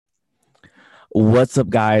What's up,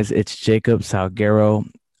 guys? It's Jacob Salguero.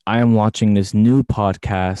 I am launching this new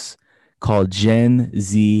podcast called Gen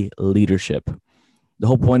Z Leadership. The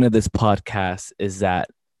whole point of this podcast is that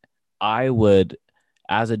I would,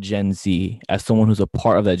 as a Gen Z, as someone who's a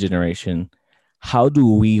part of that generation, how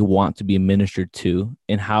do we want to be ministered to,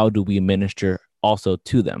 and how do we minister also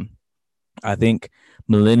to them? I think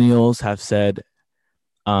millennials have said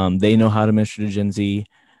they know how to minister to Gen Z.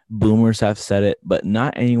 Boomers have said it, but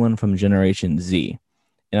not anyone from Generation Z.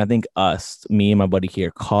 And I think us, me and my buddy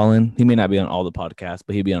here, Colin, he may not be on all the podcasts,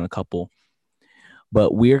 but he'll be on a couple.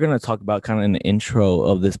 But we're going to talk about kind of in the intro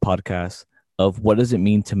of this podcast of what does it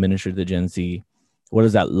mean to minister to Gen Z? What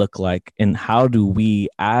does that look like? And how do we,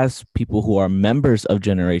 as people who are members of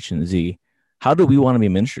Generation Z, how do we want to be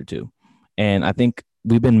ministered to? And I think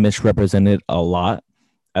we've been misrepresented a lot.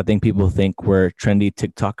 I think people think we're trendy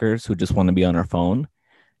TikTokers who just want to be on our phone.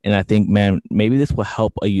 And I think, man, maybe this will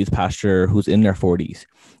help a youth pastor who's in their 40s,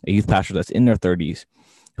 a youth pastor that's in their 30s,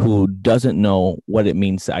 who doesn't know what it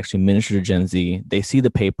means to actually minister to Gen Z. They see the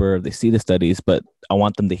paper, they see the studies, but I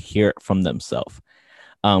want them to hear it from themselves.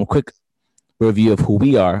 Quick review of who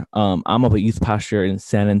we are. I'm a youth pastor in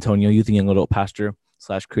San Antonio, youth and young adult pastor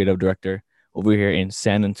 / creative director over here in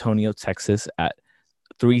San Antonio, Texas at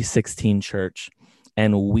 316 Church.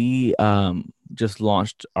 And we just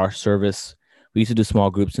launched our service. We used to do small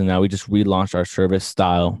groups, and now we just relaunched our service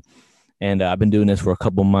style. And I've been doing this for a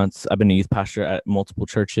couple months. I've been a youth pastor at multiple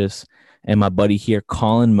churches. And my buddy here,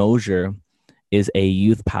 Colin Mosier, is a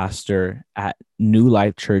youth pastor at New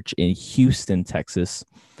Life Church in Houston, Texas.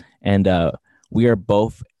 And we are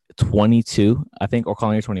both 22, I think, or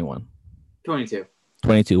Colin, you're 21. 22.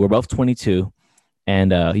 22. We're both 22.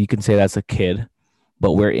 And you can say that's a kid,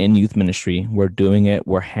 but we're in youth ministry. We're doing it.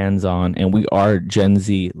 We're hands-on, and we are Gen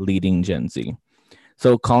Z leading Gen Z.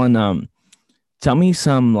 So, Colin, tell me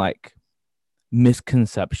some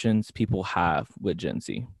misconceptions people have with Gen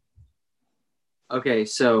Z. Okay,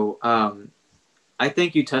 so I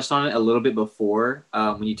think you touched on it a little bit before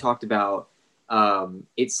when you talked about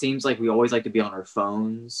it seems like we always like to be on our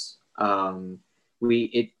phones.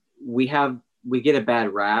 We get a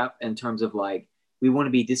bad rap in terms of we want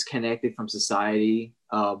to be disconnected from society.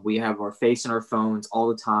 We have our face in our phones all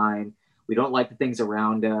the time. We don't like the things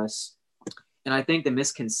around us, and I think the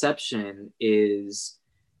misconception is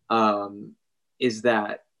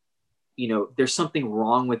that there's something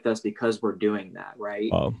wrong with us because we're doing that,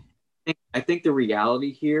 right? Oh, I think the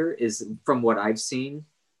reality here is, from what I've seen,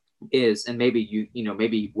 is, and maybe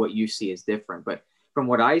maybe what you see is different, but from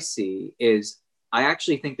what I see is, I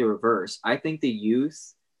actually think the reverse. I think the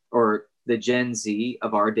youth, or the Gen Z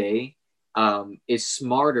of our day, is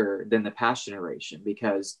smarter than the past generation,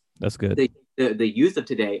 because that's good. the youth of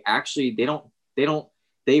today, actually,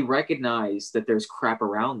 they recognize that there's crap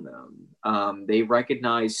around them. They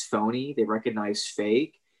recognize phony, they recognize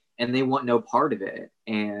fake, and they want no part of it.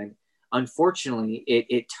 And unfortunately,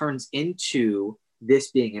 it turns into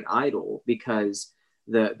this being an idol, because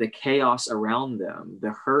the chaos around them,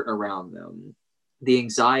 the hurt around them, the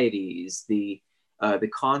anxieties, the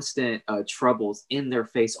constant troubles in their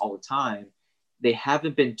face all the time, they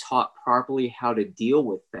haven't been taught properly how to deal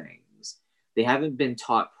with things. They haven't been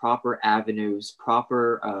taught proper avenues,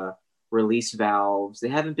 proper release valves. They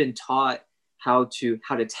haven't been taught how to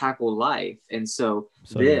tackle life. And so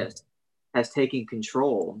Yeah. this has taken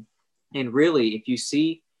control. And really, if you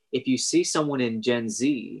see someone in Gen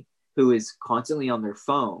Z who is constantly on their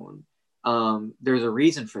phone, there's a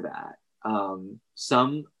reason for that.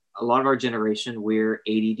 A lot of our generation, we're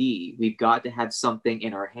ADD. We've got to have something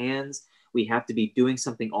in our hands. We have to be doing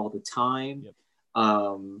something all the time. Yep.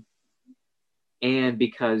 And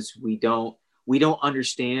because we don't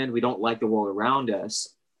understand, we don't like the world around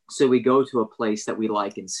us, so we go to a place that we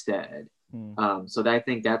like instead. So I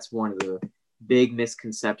think that's one of the big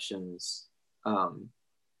misconceptions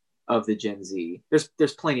of the Gen Z.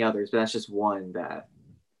 There's plenty others, but that's just one that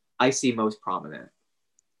I see most prominent.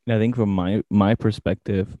 And I think from my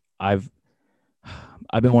perspective, I've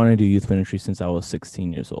been wanting to do youth ministry since I was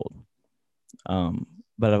 16 years old.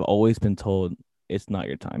 But I've always been told it's not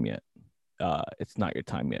your time yet. It's not your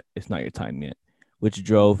time yet. It's not your time yet, which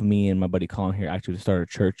drove me and my buddy Colin here actually to start a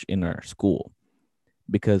church in our school,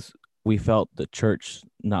 because we felt the church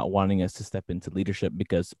not wanting us to step into leadership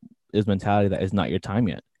because there's mentality that is not your time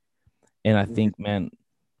yet. And I think, man,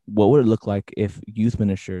 what would it look like if youth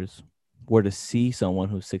ministers were to see someone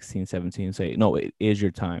who's 16, 17 and say, no, it is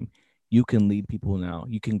your time. You can lead people now.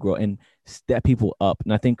 You can grow and step people up.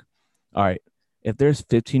 And I think, all right, if there's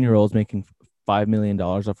 15-year-olds making $5 million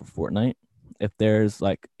off of Fortnite, if there's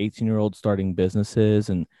like 18-year-olds starting businesses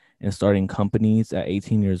and starting companies at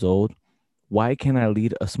 18 years old, Why can't I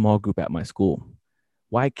lead a small group at my school?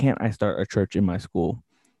 Why can't I start a church in my school?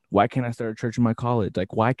 Why can't I start a church in my college?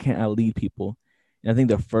 Like, why can't I lead people? And I think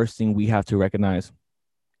the first thing we have to recognize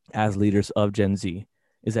as leaders of Gen Z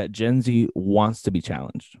is that Gen Z wants to be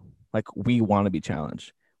challenged. Like, we want to be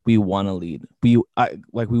challenged. We want to lead.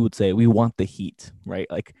 Like we would say, we want the heat,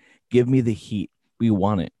 right? Like, give me the heat. We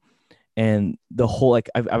want it. And the whole, like,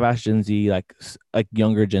 I've asked Gen Z, like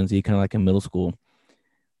younger Gen Z, kind of like in middle school,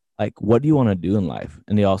 like, what do you want to do in life?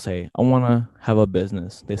 And they all say, I want to have a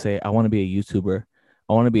business. They say, I want to be a YouTuber.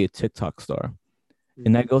 I want to be a TikTok star.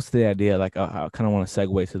 And that goes to the idea, like, I kind of want to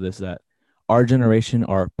segue to this, that our generation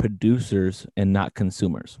are producers and not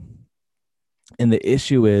consumers. And the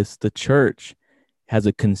issue is the church has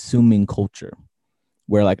a consuming culture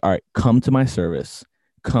where, like, all right, come to my service,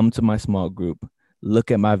 come to my small group,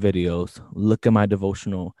 look at my videos, look at my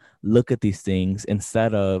devotional, look at these things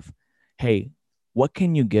instead of, hey, what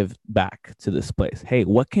can you give back to this place? Hey,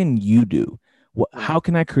 what can you do? Right. How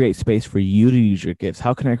can I create space for you to use your gifts?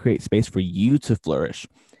 How can I create space for you to flourish?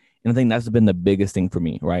 And I think that's been the biggest thing for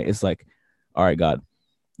me, right? It's like, all right, God,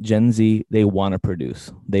 Gen Z, they want to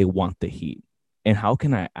produce, they want the heat. And how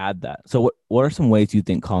can I add that? So what are some ways you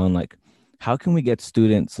think, Colin, like, how can we get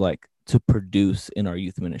students like to produce in our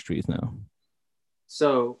youth ministries now?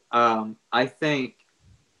 So I think,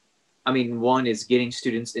 I mean, one is getting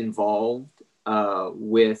students involved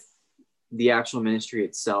with the actual ministry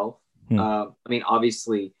itself. Hmm. I mean,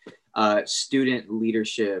 obviously, student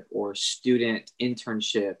leadership or student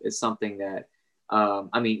internship is something that,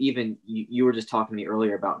 I mean, even you were just talking to me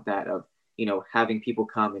earlier about that of, having people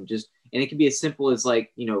come and just, and it can be as simple as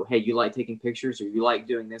like, hey, you like taking pictures or you like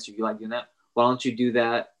doing this or you like doing that. Why don't you do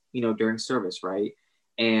that, during service, right?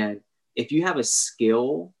 And if you have a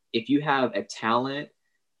skill, if you have a talent,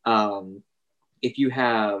 um, if you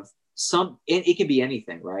have it can be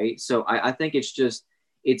anything, right? So I think it's just,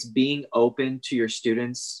 it's being open to your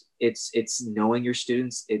students. It's knowing your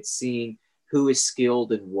students. It's seeing who is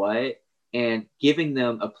skilled in what and giving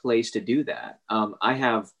them a place to do that. I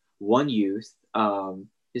have one youth.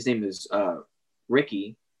 His name is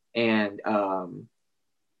Ricky, and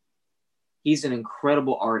he's an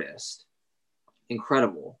incredible artist,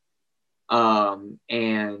 incredible. And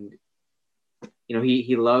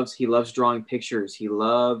he loves drawing pictures, he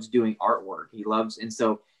loves doing artwork, he loves, and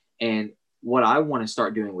so, and what I want to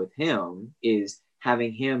start doing with him is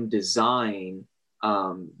having him design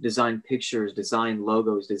pictures, design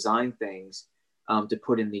logos, design things, to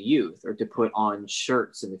put in the youth or to put on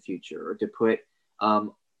shirts in the future or to put,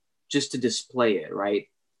 um, just to display it, right?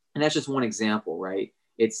 And that's just one example, right?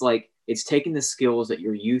 It's like it's taking the skills that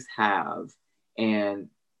your youth have and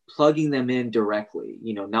plugging them in directly,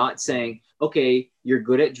 not saying, okay, you're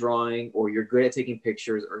good at drawing or you're good at taking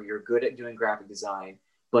pictures or you're good at doing graphic design,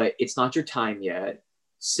 but it's not your time yet.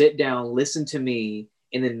 Sit down, listen to me,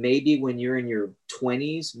 and then maybe when you're in your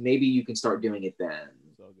 20s, maybe you can start doing it then.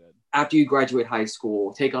 So good. After you graduate high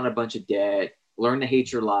school, take on a bunch of debt, learn to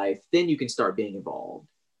hate your life, then you can start being involved.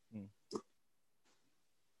 Hmm.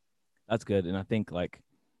 That's good. And I think, like,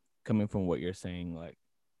 coming from what you're saying, like,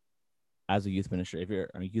 as a youth minister, if you're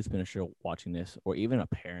a youth minister watching this, or even a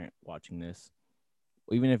parent watching this,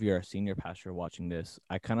 or even if you're a senior pastor watching this,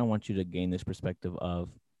 I kind of want you to gain this perspective of,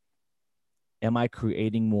 am I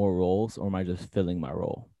creating more roles or am I just filling my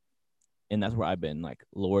role? And that's where I've been like,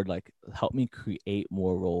 Lord, like, help me create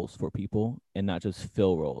more roles for people and not just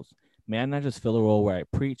fill roles. Man, not just fill a role where I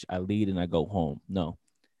preach, I lead, and I go home. No,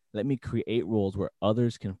 let me create roles where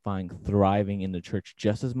others can find thriving in the church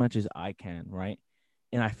just as much as I can, right?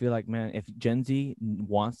 And I feel like, man, if Gen Z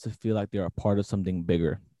wants to feel like they're a part of something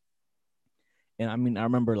bigger, and I mean, I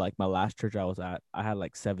remember like my last church I was at, I had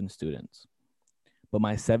like 7 students, but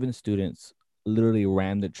my 7 students literally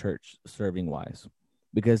ran the church serving wise,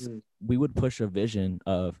 because Mm. we would push a vision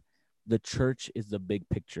of the church is the big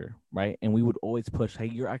picture, right? And we would always push, hey,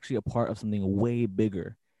 you're actually a part of something way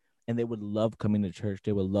bigger. And they would love coming to church.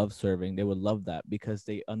 They would love serving. They would love that because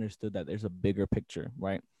they understood that there's a bigger picture,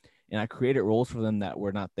 right? And I created roles for them that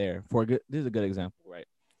were not there. This is a good example, right?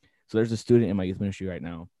 So there's a student in my youth ministry right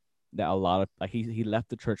now that a lot of, like, he left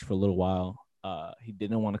the church for a little while. He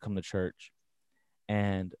didn't want to come to church,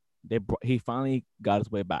 and he finally got his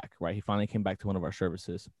way back, right? He finally came back to one of our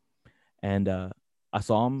services, and I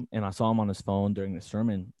saw him, and I saw him on his phone during the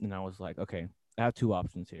sermon, and I was like, okay, I have 2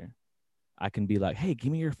 options here. I can be like, hey,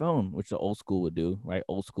 give me your phone, which the old school would do, right?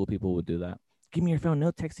 Old school people would do that. Give me your phone.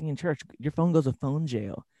 No texting in church. Your phone goes to phone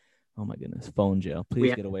jail. Oh my goodness, phone jail.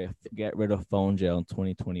 We Please get rid of phone jail in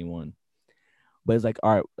 2021. But it's like,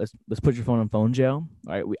 all right, let's put your phone in phone jail.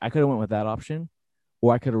 All right, I could have went with that option,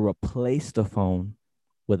 or I could have replaced the phone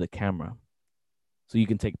with a camera. so you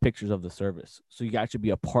can take pictures of the service. So you can actually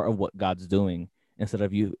be a part of what God's doing instead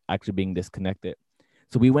of you actually being disconnected.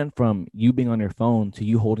 So we went from you being on your phone to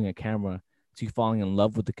you holding a camera to you falling in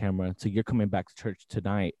love with the camera to you're coming back to church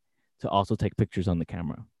tonight to also take pictures on the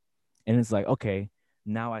camera. And it's like, okay,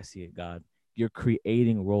 now I see it, God. You're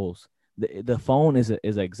creating roles. The phone is an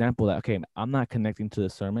example that, okay, I'm not connecting to the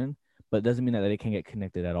sermon, but it doesn't mean that they can't get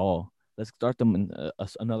connected at all. Let's start them in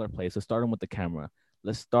another place. Let's start them with the camera.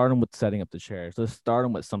 Let's start them with setting up the chairs. Let's start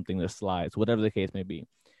them with something that slides, whatever the case may be.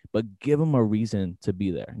 But give them a reason to be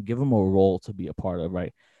there. Give them a role to be a part of,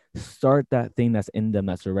 right? Start that thing that's in them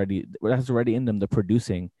that's already in them, they're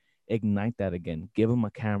producing. Ignite that again. Give them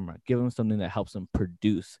a camera. Give them something that helps them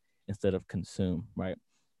produce instead of consume, right?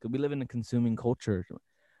 Because we live in a consuming culture.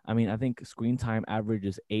 I mean, I think screen time average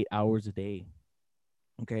is 8 hours a day.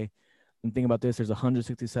 Okay. And think about this, there's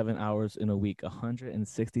 167 hours in a week,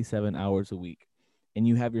 167 hours a week. And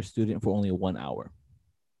you have your student for only 1 hour.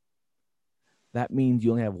 That means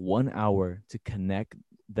you only have 1 hour to connect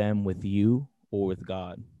them with you or with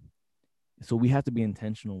God. So we have to be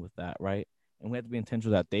intentional with that, right? And we have to be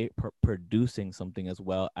intentional that they producing something as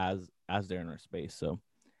well as they're in our space. So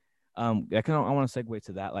I want to segue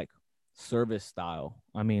to that, like service style.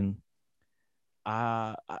 I mean,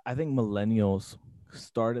 I think millennials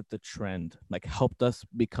started the trend, like helped us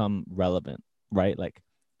become relevant, right? Like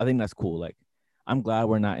I think that's cool. Like I'm glad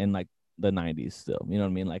we're not in like the 90s still. You know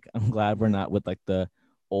what I mean? Like I'm glad we're not with like the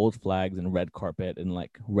old flags and red carpet and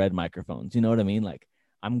like red microphones. You know what I mean? Like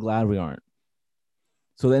I'm glad we aren't.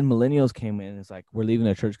 So then millennials came in. It's like we're leaving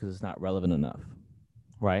the church because it's not relevant enough,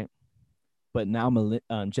 right? But now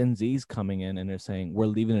Gen Z's coming in and they're saying we're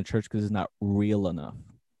leaving the church because it's not real enough.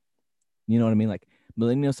 You know what I mean? Like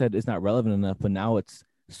millennials said it's not relevant enough, but now it's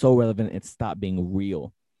so relevant it stopped being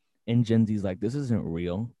real. And Gen Z's like, this isn't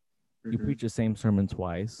real. You preach the same sermon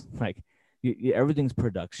twice. Like everything's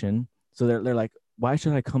production. So they're like, why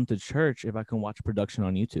should I come to church if I can watch production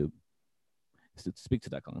on YouTube? So speak to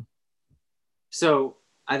that, Colin. So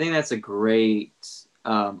I think that's a great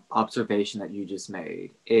observation that you just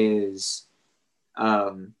made. Is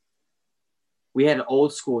we had an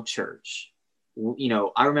old school church. You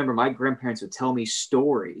know, I remember my grandparents would tell me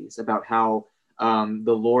stories about how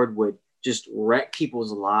the Lord would just wreck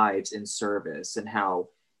people's lives in service, and how,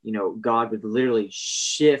 you know, God would literally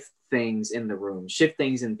shift things in the room, shift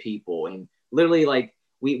things in people. And literally, like,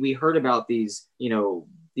 we heard about these, you know,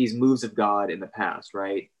 these moves of God in the past,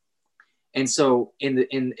 right? And so in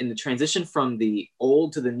the transition from the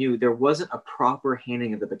old to the new, there wasn't a proper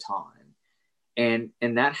handing of the baton. And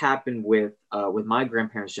that happened with my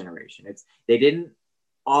grandparents' generation. It's they didn't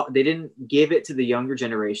give it to the younger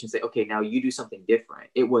generation, say, okay, now you do something different.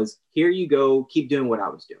 It was, here you go, keep doing what I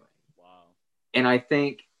was doing. Wow. And I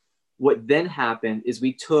think what then happened is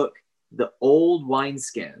we took the old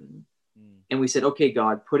wineskin and we said, okay,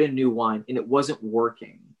 God, put in new wine, and it wasn't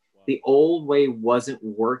working. Wow. The old way wasn't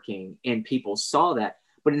working, and people saw that.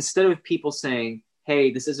 But instead of people saying,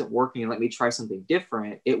 hey, this isn't working, let me try something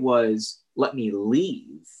different, it was, let me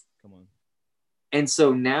leave. Come on. And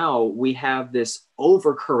so now we have this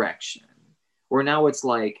overcorrection where now it's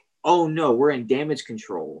like, oh no, we're in damage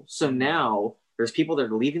control. So now there's people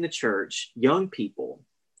that are leaving the church, young people,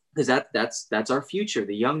 because that's our future,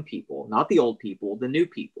 the young people, not the old people, the new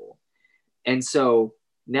people. And so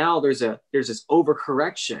now there's this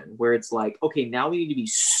overcorrection where it's like, okay, now we need to be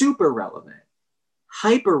super relevant,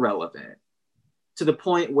 hyper relevant, to the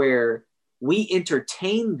point where we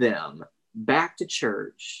entertain them back to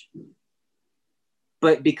church.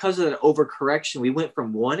 But because of that overcorrection, we went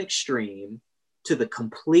from one extreme to the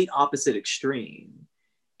complete opposite extreme.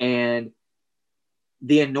 And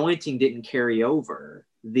the anointing didn't carry over.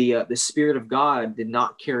 The Spirit of God did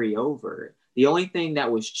not carry over. The only thing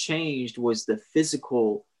that was changed was the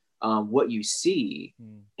physical, what you see,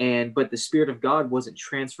 but the Spirit of God wasn't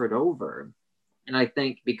transferred over. And I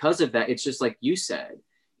think because of that, it's just like you said,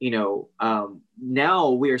 you know, now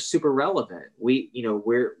we are super relevant.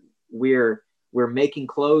 We're making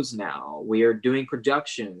clothes now. We are doing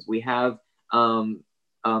productions. We have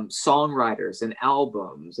songwriters and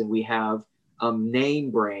albums, and we have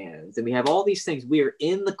name brands, and we have all these things. We are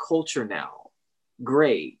in the culture now.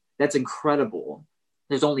 Great. That's incredible.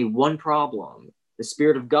 There's only one problem. The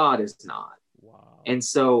Spirit of God is not. Wow. And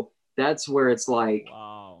so that's where it's like,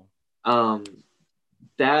 wow.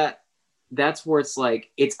 That's where it's like,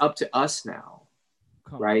 it's up to us now.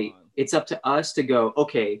 Come right? on. It's up to us to go,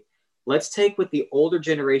 okay, let's take what the older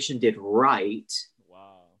generation did right.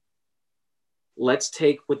 Wow. Let's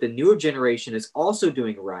take what the newer generation is also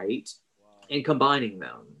doing right, Wow. and combining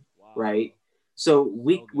them, Wow. right? So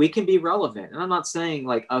we can be relevant. And I'm not saying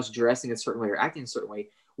like us dressing a certain way or acting a certain way.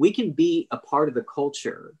 We can be a part of the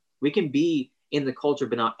culture. We can be in the culture,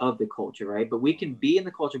 but not of the culture, right? But we can be in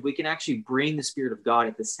the culture. We can actually bring the Spirit of God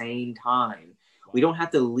at the same time. We don't have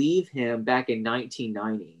to leave him back in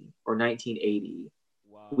 1990 or 1980.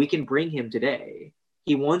 We can bring him today.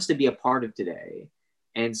 He wants to be a part of today.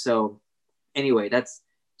 And so anyway, that's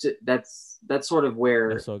sort of That's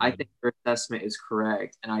where so I good. think your assessment is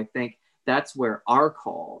correct. And I think that's where our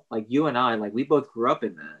call, like you and I, like we both grew up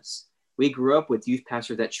in this. We grew up with youth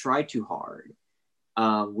pastors that tried too hard.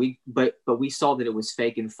 But we saw that it was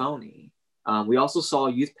fake and phony. We also saw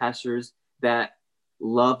youth pastors that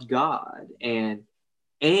loved God and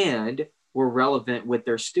were relevant with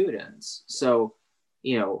their students. So,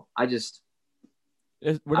 I just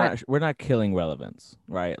We're I not killing relevance,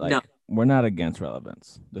 right? no Like we're not against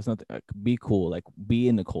relevance. There's nothing like, be cool, like be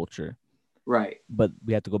in the culture, right, but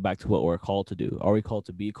we have to go back to what we're called to do. Are we called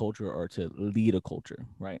to be a culture or to lead a culture,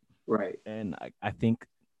 right? right, And I think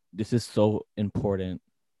this is so important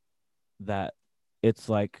that it's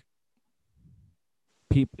like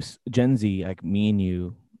people Gen Z, like me and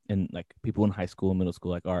you, and like people in high school, middle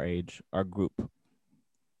school, like our age, our group,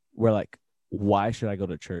 we're like, why should I go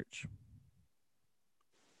to church?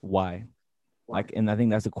 Why? right, Like, and I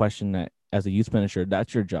think that's a question that as a youth minister,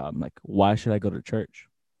 that's your job. Like, why should I go to church?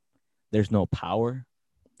 There's no power,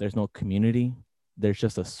 there's no community, there's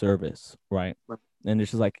just a service, right? right. And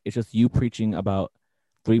it's just like it's just you preaching about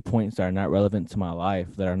 3 points that are not relevant to my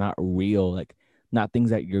life, that are not real, like not things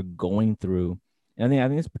that you're going through. And I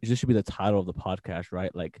think this should be the title of the podcast,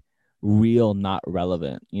 right? Like real, not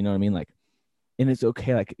relevant. You know what I mean? Like, and it's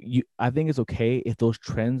okay. Like I think it's okay if those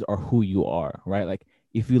trends are who you are, right? Like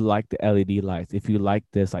if you like the LED lights, if you like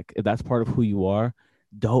this, like if that's part of who you are,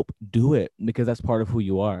 dope, do it because that's part of who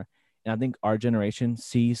you are. And I think our generation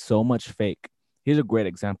sees so much fake. Here's a great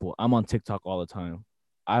example. I'm on TikTok all the time.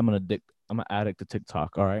 I'm an addict to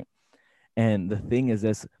TikTok. All right. And the thing is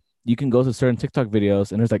this, you can go to certain TikTok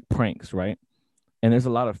videos and there's like pranks, right? And there's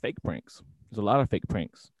a lot of fake pranks. There's a lot of fake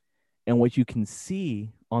pranks. And what you can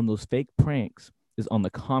see on those fake pranks is on the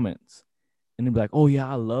comments. And they'll be like, oh yeah,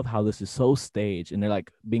 I love how this is so staged. And they're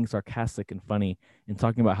like being sarcastic and funny and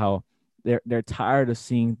talking about how they're tired of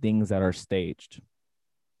seeing things that are staged.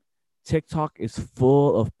 TikTok is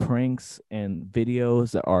full of pranks and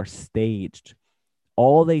videos that are staged.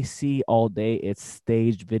 All they see all day is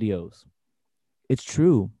staged videos. It's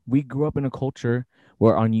true. We grew up in a culture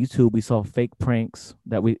where on YouTube we saw fake pranks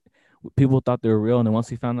that we people thought they were real, and then once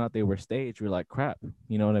we found out they were staged, we are like, crap.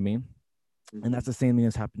 You know what I mean? And Mm-hmm. that's the same thing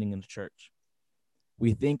that's happening in the church.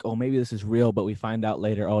 We think, oh, maybe this is real, but we find out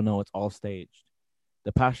later, oh no, it's all staged.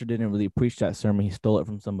 The pastor didn't really preach that sermon; he stole it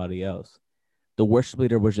from somebody else. The worship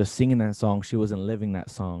leader was just singing that song; she wasn't living that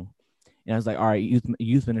song. And I was like, all right,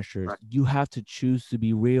 youth ministers, Right. you have to choose to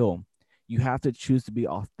be real. You have to choose to be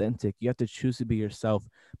authentic. You have to choose to be yourself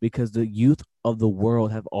because the youth of the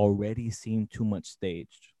world have already seen too much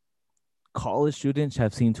staged. College students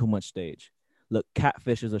have seen too much stage. Look,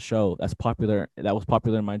 Catfish is a show that's popular that was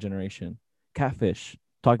popular in my generation. Catfish,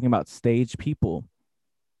 talking about stage people.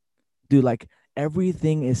 Dude, like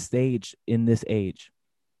everything is staged in this age.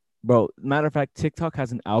 Bro, matter of fact, TikTok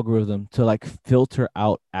has an algorithm to like filter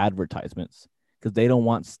out advertisements because they don't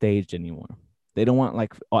want staged anymore. They don't want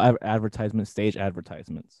like advertisements, stage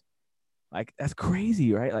advertisements. Like that's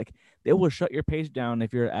crazy, right? Like they will shut your page down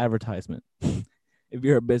if you're an advertisement, if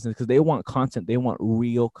you're a business, because they want content. They want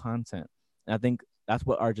real content. And I think that's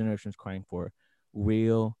what our generation is crying for: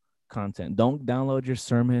 real content. Don't download your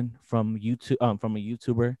sermon from YouTube, from a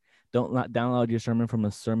YouTuber. Don't not download your sermon from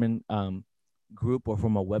a sermon group or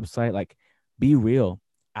from a website. Like, be real.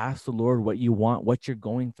 Ask the Lord what you want, what you're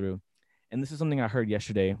going through. And this is something I heard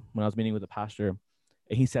yesterday when I was meeting with a pastor.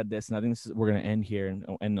 And he said this, and I think we're going to end here and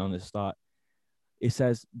end on this thought. It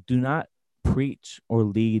says, do not preach or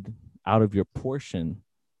lead out of your portion,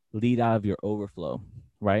 lead out of your overflow,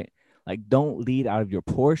 right? Like, don't lead out of your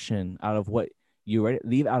portion, out of what you ready,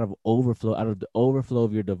 leave out of overflow, out of the overflow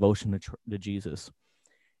of your devotion to Jesus.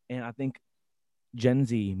 And I think Gen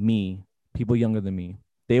Z, me, people younger than me,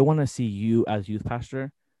 they want to see you as youth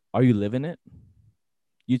pastor. Are you living it?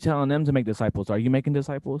 You telling them to make disciples. Are you making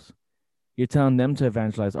disciples? You're telling them to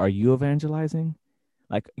evangelize. Are you evangelizing?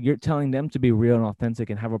 Like you're telling them to be real and authentic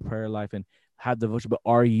and have a prayer life and have devotion, but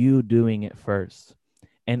are you doing it first?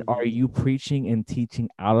 And are Mm-hmm. you preaching and teaching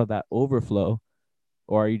out of that overflow,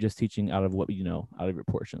 or are you just teaching out of what you know, out of your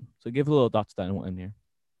portion? So give a little thoughts to that and we'll end here.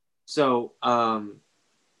 So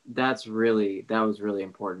that was really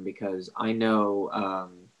important because I know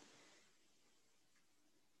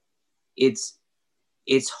it's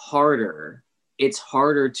it's harder it's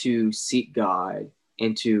harder to seek God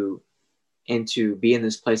and to be in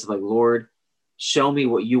this place of like, Lord, show me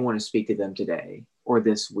what you want to speak to them today or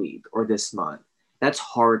this week or this month. That's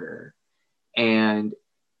harder. And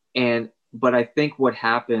but I think what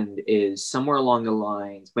happened is somewhere along the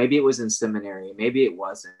lines, maybe it was in seminary, maybe it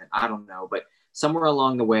wasn't, I don't know, but somewhere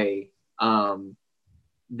along the way,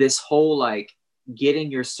 this whole like getting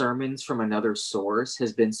your sermons from another source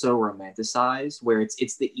has been so romanticized, where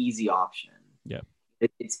it's the easy option. Yeah.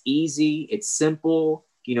 It's easy, it's simple.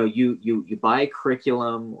 You know, you buy a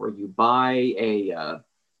curriculum, or you buy a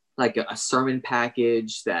sermon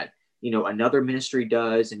package that, you know, another ministry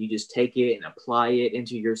does, and you just take it and apply it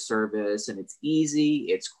into your service, and it's easy,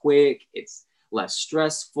 it's quick, it's less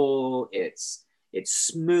stressful, it's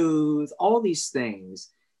smooth, all these things.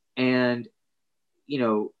 And you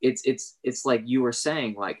know, it's like you were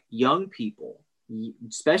saying, like young people,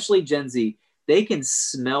 especially Gen Z, they can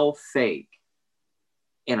smell fake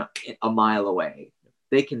in a mile away.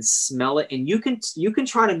 They can smell it, and you can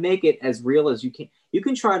try to make it as real as you can. You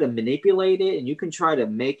can try to manipulate it, and you can try to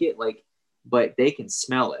make it like, but they can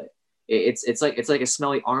smell it. It's like a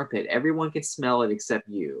smelly armpit. Everyone can smell it except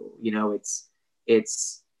you. You know, it's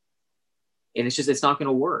and it's just, it's not going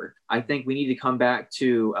to work. I think we need to come back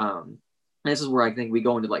to this is where I think we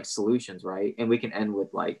go into like solutions, right? And we can end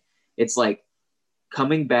with like, it's like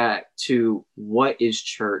coming back to what is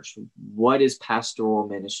church, what is pastoral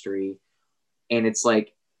ministry. And it's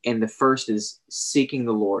like, and the first is seeking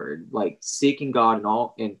the Lord, like seeking God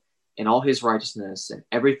in all his righteousness, and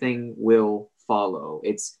everything will follow.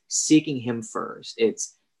 It's seeking him first.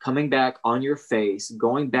 It's coming back on your face,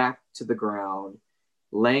 going back to the ground,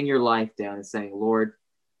 laying your life down and saying, Lord,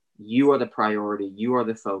 you are the priority. You are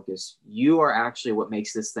the focus. You are actually what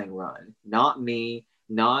makes this thing run. Not me,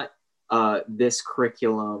 not this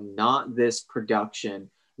curriculum, not this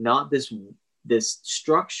production, not this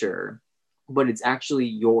structure, but it's actually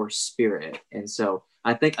your spirit. And so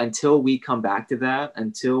I think until we come back to that,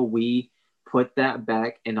 until we put that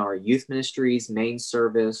back in our youth ministries, main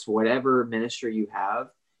service, whatever ministry you have,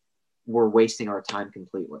 we're wasting our time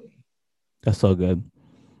completely. That's so good.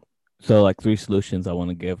 So, like, three solutions I want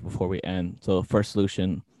to give before we end. So, first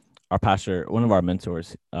solution, our pastor, one of our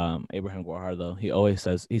mentors, Abraham Guajardo,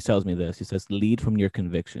 he tells me this. He says, lead from your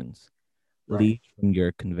convictions. Right. Lead from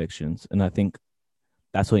your convictions. And I think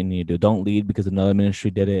that's what you need to do. Don't lead because another ministry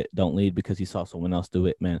did it. Don't lead because you saw someone else do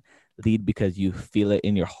it, man. Lead because you feel it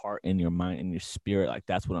in your heart, in your mind, in your spirit. Like,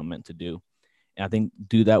 that's what I'm meant to do. And I think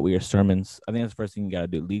do that with your sermons. I think that's the first thing you got to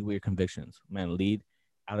do. Lead with your convictions, man. Lead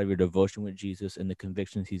out of your devotion with Jesus and the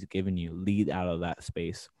convictions he's given you. Lead out of that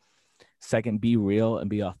space. Second, be real and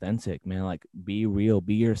be authentic, man. Like, be real,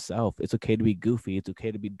 be yourself. It's okay to be goofy. It's okay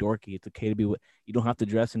to be dorky. It's okay to be you don't have to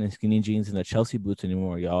dress in the skinny jeans and the Chelsea boots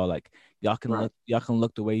anymore, y'all. Like, Right. y'all can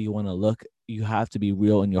look the way you want to look. You have to be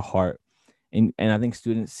real in your heart. And I think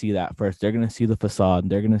students see that first. They're gonna see the facade,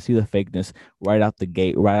 they're gonna see the fakeness right out the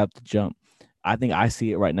gate, right out the jump. I think I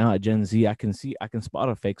see it right now at Gen Z. I can spot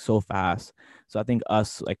a fake so fast. So I think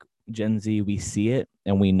us, like Gen Z, we see it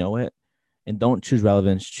and we know it. And don't choose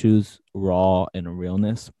relevance, choose raw and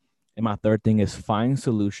realness. And my third thing is find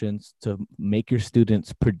solutions to make your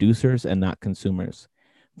students producers and not consumers.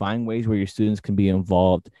 Find ways where your students can be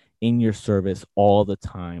involved in your service all the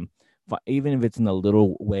time, even if it's in a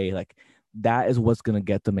little way. Like, that is what's going to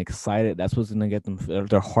get them excited. That's what's going to get them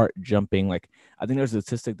their heart jumping. Like, I think there's a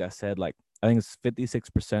statistic that said, like, I think it's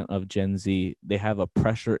 56% of Gen Z, they have a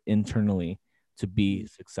pressure internally to be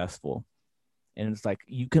successful. And it's like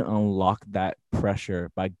you can unlock that pressure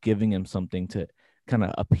by giving them something to kind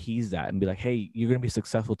of appease that and be like, hey, you're going to be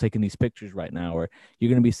successful taking these pictures right now, or you're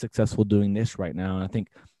going to be successful doing this right now. And I think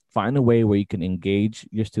find a way where you can engage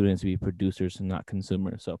your students to be producers and not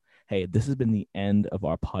consumers. So, hey, this has been the end of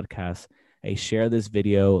our podcast. Hey, share this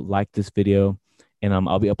video, like this video, and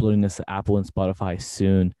I'll be uploading this to Apple and Spotify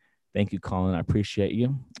soon. Thank you, Colin. I appreciate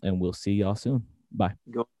you, and we'll see y'all soon. Bye.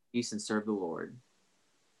 Go in peace and serve the Lord.